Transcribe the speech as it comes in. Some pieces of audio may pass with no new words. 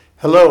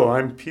Hello,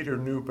 I'm Peter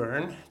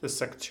Newbern, the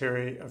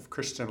Secretary of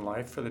Christian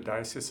Life for the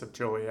Diocese of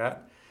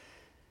Joliet.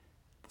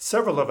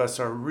 Several of us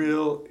are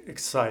real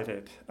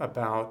excited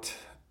about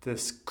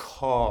this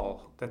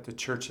call that the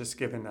church has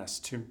given us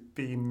to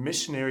be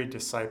missionary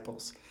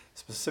disciples,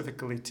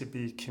 specifically to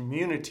be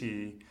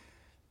community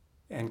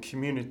and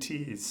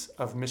communities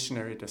of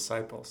missionary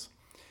disciples.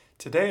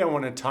 Today I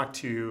want to talk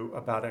to you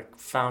about a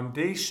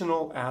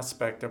foundational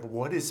aspect of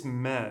what is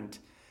meant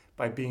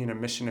by being a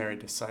missionary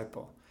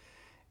disciple.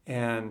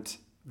 And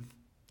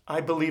I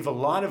believe a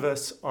lot of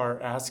us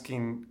are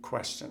asking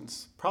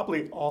questions.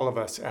 Probably all of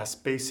us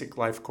ask basic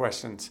life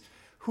questions.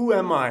 Who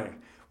am I?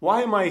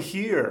 Why am I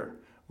here?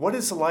 What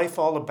is life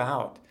all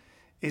about?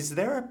 Is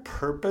there a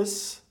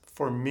purpose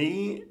for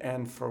me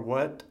and for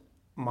what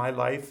my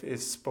life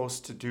is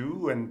supposed to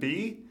do and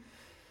be?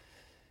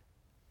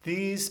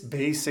 These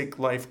basic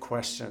life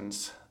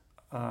questions,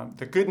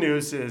 the good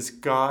news is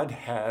God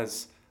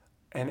has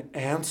an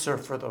answer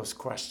for those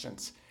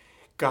questions.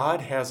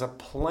 God has a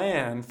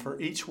plan for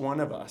each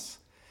one of us.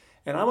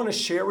 And I want to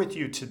share with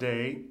you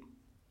today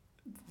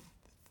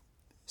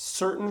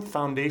certain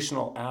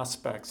foundational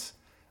aspects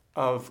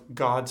of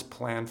God's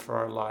plan for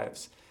our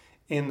lives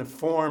in the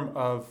form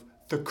of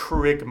the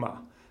Kerygma,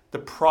 the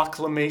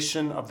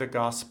proclamation of the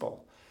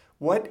gospel.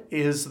 What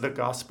is the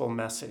gospel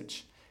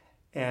message?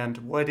 And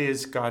what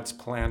is God's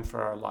plan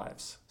for our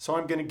lives? So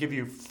I'm going to give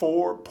you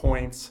 4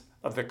 points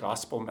of the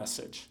gospel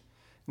message.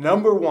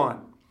 Number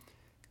 1,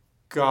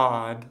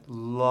 God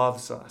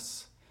loves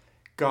us.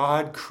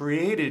 God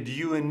created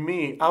you and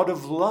me out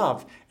of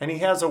love, and He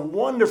has a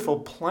wonderful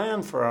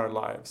plan for our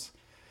lives.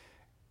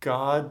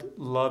 God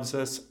loves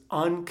us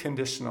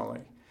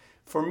unconditionally.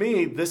 For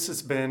me, this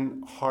has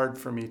been hard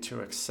for me to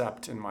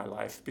accept in my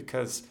life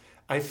because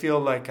I feel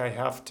like I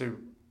have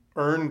to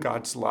earn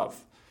God's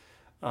love.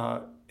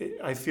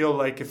 I feel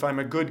like if I'm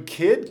a good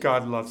kid,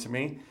 God loves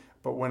me,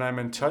 but when I'm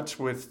in touch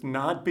with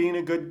not being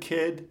a good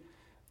kid,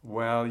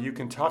 well, you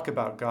can talk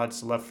about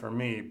God's love for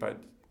me,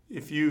 but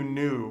if you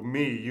knew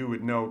me, you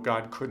would know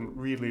God couldn't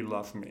really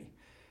love me.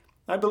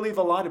 I believe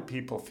a lot of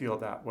people feel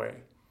that way,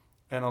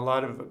 and a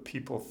lot of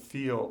people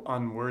feel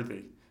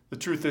unworthy. The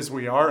truth is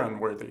we are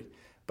unworthy,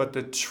 but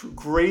the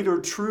greater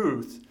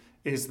truth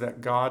is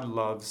that God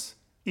loves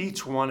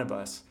each one of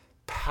us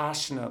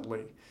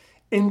passionately,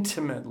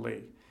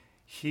 intimately.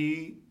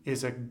 He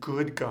is a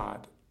good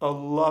God, a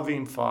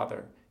loving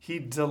Father. He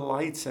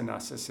delights in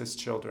us as His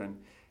children.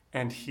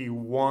 And He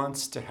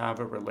wants to have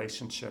a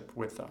relationship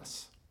with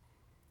us.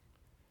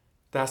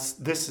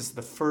 This is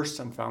the first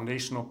and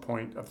foundational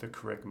point of the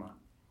Kerygma.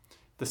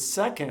 The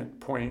second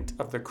point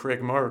of the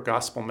Kerygma, or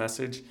gospel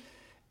message,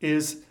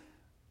 is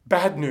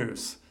bad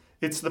news.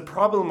 It's the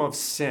problem of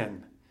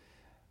sin.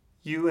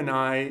 You and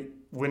I,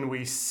 when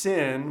we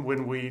sin,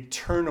 when we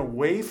turn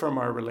away from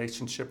our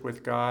relationship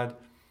with God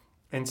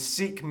and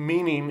seek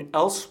meaning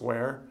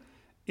elsewhere,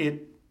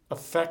 it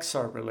affects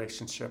our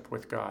relationship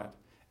with God.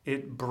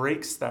 It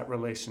breaks that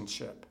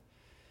relationship.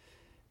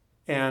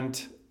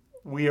 And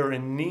we are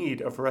in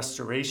need of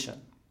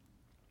restoration.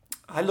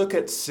 I look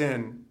at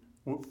sin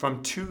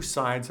from 2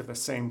 sides of the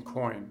same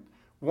coin.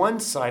 One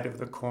side of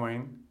the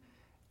coin,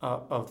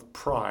 of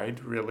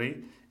pride, really,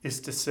 is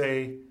to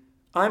say,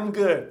 I'm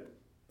good.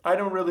 I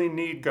don't really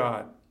need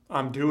God.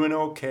 I'm doing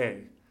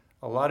okay.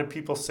 A lot of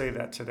people say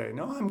that today.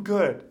 No, I'm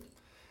good.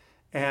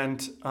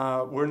 And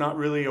we're not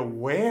really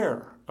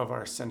aware of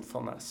our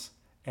sinfulness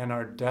and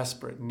our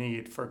desperate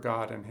need for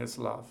God and His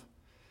love.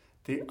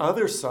 The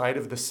other side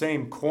of the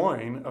same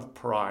coin of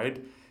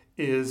pride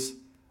is,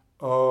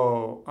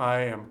 oh, I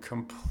am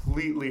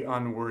completely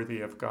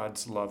unworthy of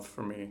God's love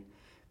for me.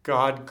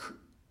 God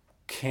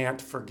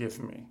can't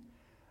forgive me.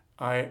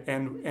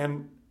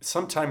 And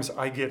sometimes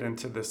I get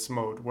into this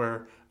mode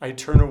where I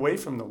turn away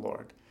from the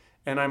Lord,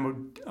 and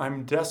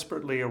I'm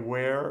desperately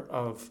aware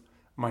of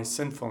my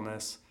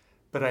sinfulness,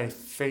 but I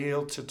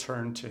fail to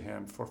turn to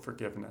Him for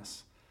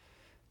forgiveness.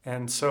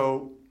 And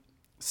so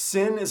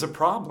sin is a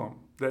problem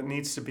that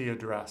needs to be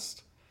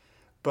addressed.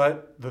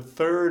 But the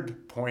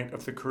third point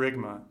of the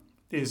Kerygma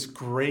is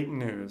great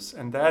news,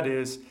 and that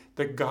is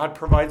that God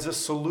provides a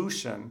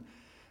solution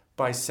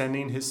by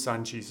sending His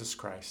Son, Jesus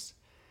Christ.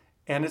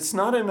 And it's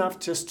not enough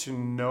just to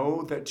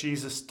know that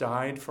Jesus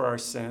died for our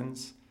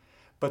sins,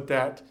 but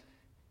that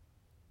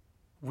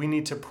we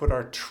need to put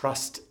our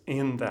trust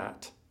in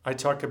that. I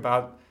talk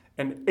about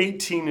an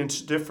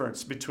 18-inch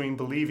difference between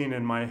believing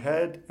in my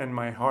head and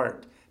my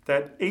heart.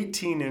 That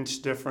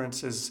 18-inch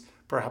difference is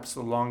perhaps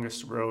the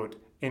longest road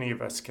any of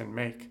us can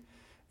make.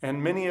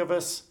 And many of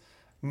us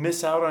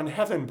miss out on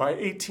heaven by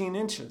 18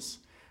 inches.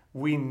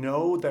 We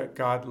know that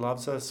God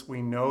loves us.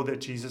 We know that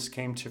Jesus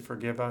came to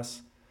forgive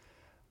us.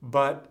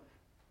 But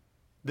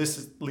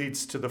this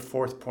leads to the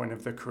 4th point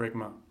of the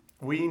Kerygma.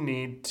 We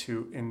need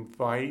to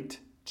invite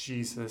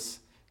Jesus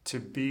to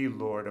be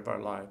Lord of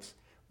our lives.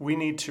 We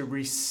need to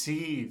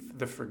receive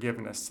the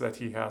forgiveness that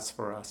He has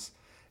for us.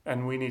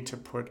 And we need to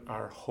put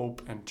our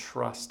hope and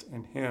trust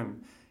in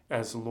Him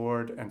as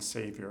Lord and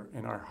Savior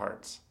in our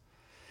hearts.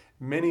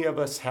 Many of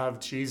us have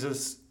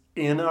Jesus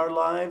in our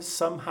lives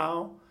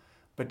somehow,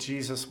 but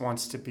Jesus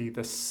wants to be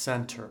the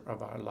center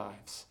of our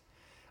lives.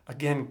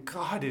 Again,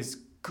 God is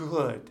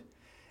good,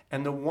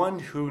 and the one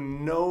who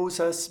knows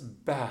us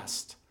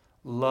best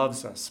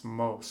loves us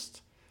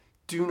most.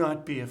 Do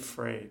not be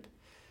afraid.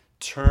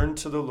 Turn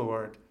to the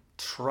Lord,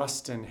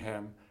 trust in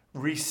him,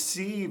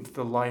 receive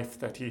the life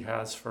that he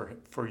has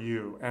for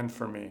you and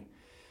for me.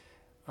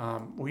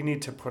 We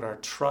need to put our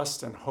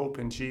trust and hope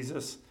in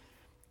Jesus,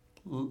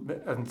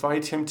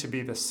 invite him to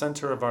be the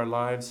center of our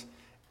lives,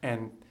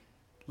 and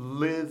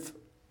live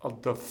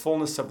the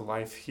fullness of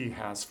life he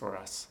has for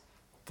us.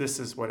 This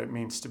is what it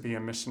means to be a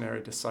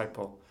missionary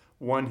disciple,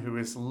 one who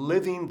is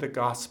living the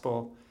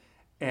gospel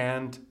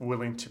and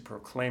willing to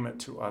proclaim it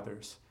to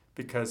others,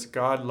 because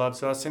God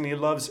loves us and he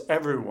loves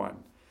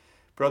everyone.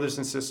 Brothers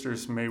and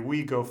sisters, may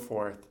we go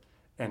forth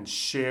and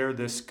share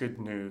this good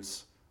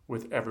news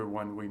with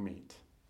everyone we meet.